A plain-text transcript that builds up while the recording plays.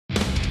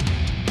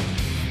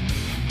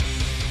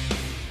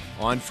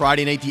On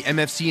Friday night, the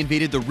MFC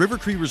invaded the River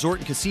Cree Resort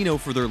and Casino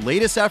for their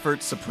latest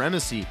effort,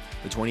 Supremacy.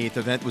 The 28th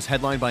event was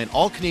headlined by an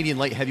all-Canadian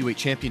light heavyweight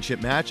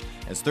championship match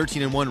as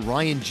 13-1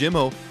 Ryan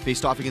Jimmo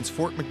faced off against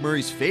Fort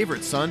McMurray's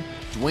favorite son,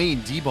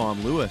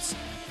 Dwayne Lewis.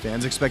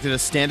 Fans expected a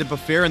stand-up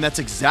affair, and that's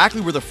exactly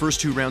where the first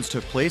 2 rounds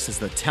took place, as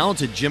the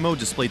talented Jimmo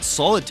displayed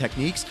solid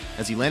techniques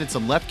as he landed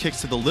some left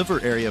kicks to the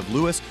liver area of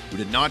Lewis, who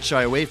did not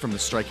shy away from the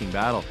striking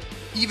battle.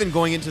 Even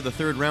going into the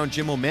 3rd round,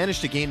 Jimmo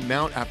managed to gain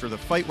mount after the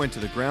fight went to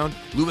the ground.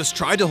 Lewis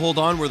tried to hold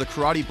on where the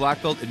karate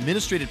black belt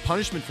administered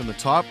punishment from the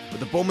top,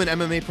 but the Bowman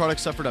MMA product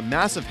suffered a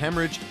massive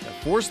hemorrhage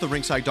that forced the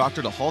ringside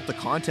doctor to halt the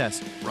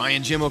contest.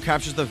 Ryan Jimmo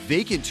captures the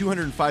vacant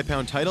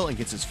 205-pound title and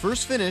gets his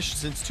first finish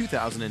since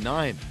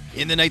 2009.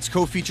 In the night's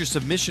co-feature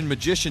submission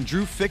magician,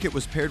 Drew Fickett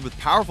was paired with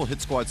powerful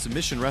hit squad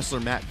submission wrestler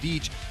Matt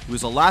Veach, who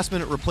was a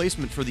last-minute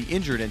replacement for the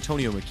injured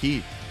Antonio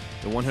McKee.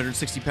 The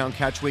 160-pound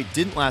catchweight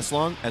didn't last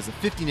long, as the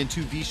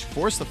 15-2 Veach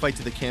forced the fight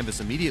to the canvas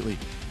immediately.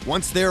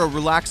 Once there, a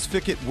relaxed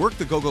Fickett worked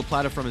the go-go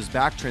plata from his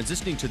back,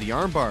 transitioning to the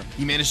armbar.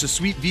 He managed to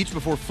sweep Veach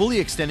before fully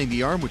extending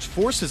the arm, which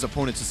forced his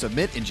opponent to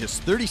submit in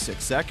just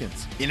 36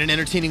 seconds. In an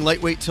entertaining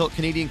lightweight tilt,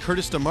 Canadian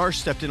Curtis DeMarche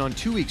stepped in on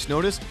 2 weeks'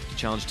 notice to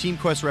challenge Team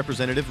Quest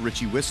representative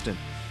Richie Whiston.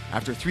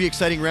 After 3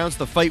 exciting rounds,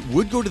 the fight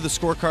would go to the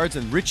scorecards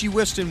and Richie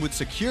Whiston would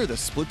secure the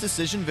split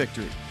decision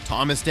victory.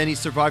 Thomas Denny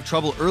survived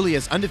trouble early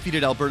as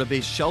undefeated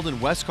Alberta-based Sheldon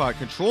Westcott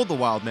controlled the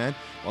wild man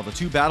while the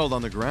 2 battled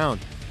on the ground.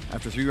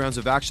 After 3 rounds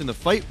of action, the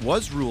fight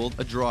was ruled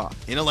a draw.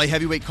 In a light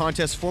heavyweight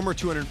contest, former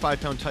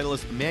 205-pound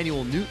titleist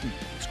Emmanuel Newton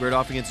squared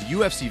off against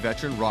UFC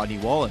veteran Rodney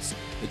Wallace.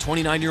 The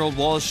 29-year-old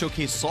Wallace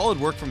showcased solid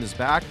work from his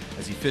back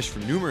as he fished for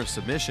numerous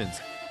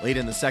submissions. Late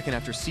in the second,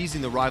 after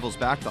seizing the rival's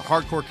back, the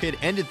hardcore kid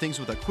ended things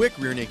with a quick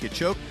rear naked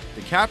choke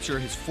to capture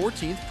his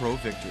 14th pro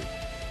victory.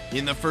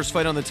 In the first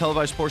fight on the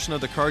televised portion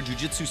of the card,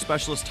 jiu-jitsu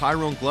specialist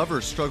Tyrone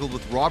Glover struggled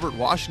with Robert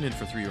Washington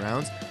for 3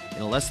 rounds.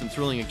 In a less than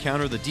thrilling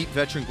encounter, the deep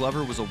veteran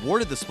Glover was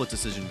awarded the split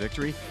decision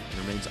victory and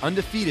remains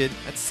undefeated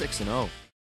at 6-0.